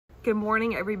Good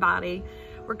morning, everybody.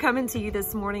 We're coming to you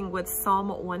this morning with Psalm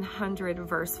 100,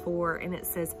 verse 4, and it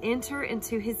says, "Enter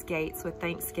into his gates with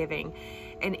thanksgiving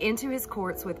and into his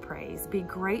courts with praise. Be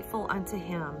grateful unto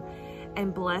him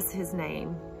and bless his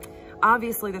name."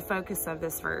 Obviously, the focus of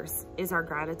this verse is our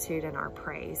gratitude and our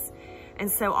praise. And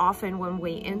so often when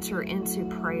we enter into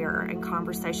prayer and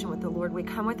conversation with the Lord, we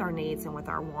come with our needs and with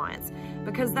our wants,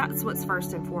 because that's what's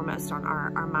first and foremost on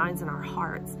our minds and our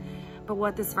hearts. But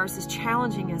what this verse is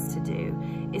challenging us to do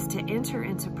is to enter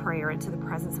into prayer, into the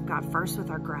presence of God, first with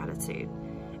our gratitude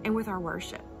and with our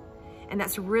worship. And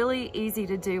that's really easy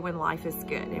to do when life is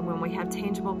good and when we have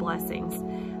tangible blessings.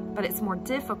 But it's more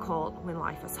difficult when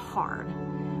life is hard,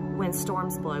 when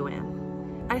storms blow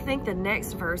in. I think the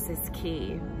next verse is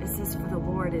key. It says, "For the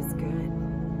Lord is good."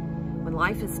 When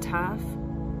life is tough,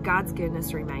 God's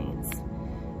goodness remains.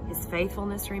 His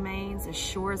faithfulness remains as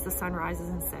sure as the sun rises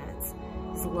and sets.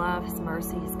 His love, his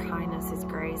mercy, his kindness, his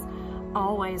grace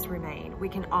always remain. We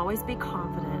can always be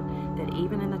confident that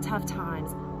even in the tough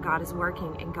times, God is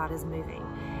working and God is moving.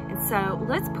 And so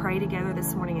let's pray together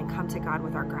this morning and come to God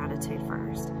with our gratitude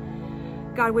first.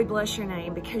 God, we bless your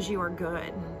name because you are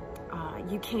good.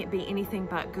 You can't be anything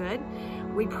but good.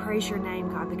 We praise your name,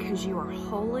 God, because you are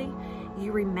holy.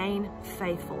 You remain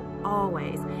faithful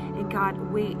always. And God,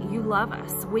 you love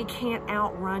us. We can't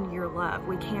outrun your love.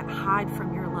 We can't hide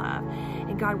from your love.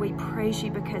 And God, we praise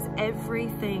you because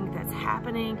everything that's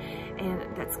happening and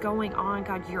that's going on,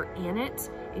 God, you're in it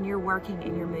and you're working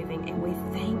and you're moving. And we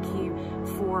thank you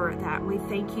for that. We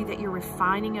thank you that you're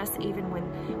refining us even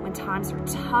when times are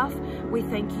tough. We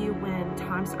thank you when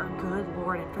times are good,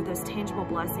 Lord, and for those tangible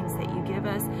blessings that you give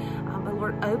us. But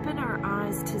Lord, open our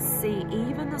eyes to see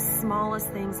even the smallest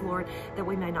things, Lord, that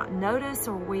we may not notice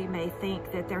or we may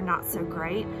think that they're not so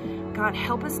great. God,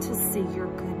 help us to see your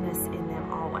goodness in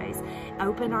them always.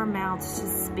 Open our mouths to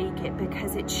speak it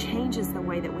because it changes the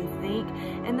way that we think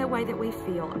and the way that we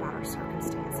feel about our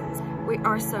circumstances. We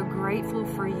are so grateful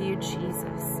for you,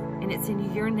 Jesus, and it's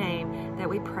in your name that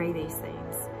we pray these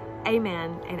things.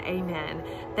 Amen and amen.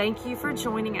 Thank you for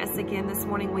joining us again this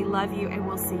morning. We love you and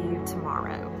we'll see you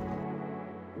tomorrow.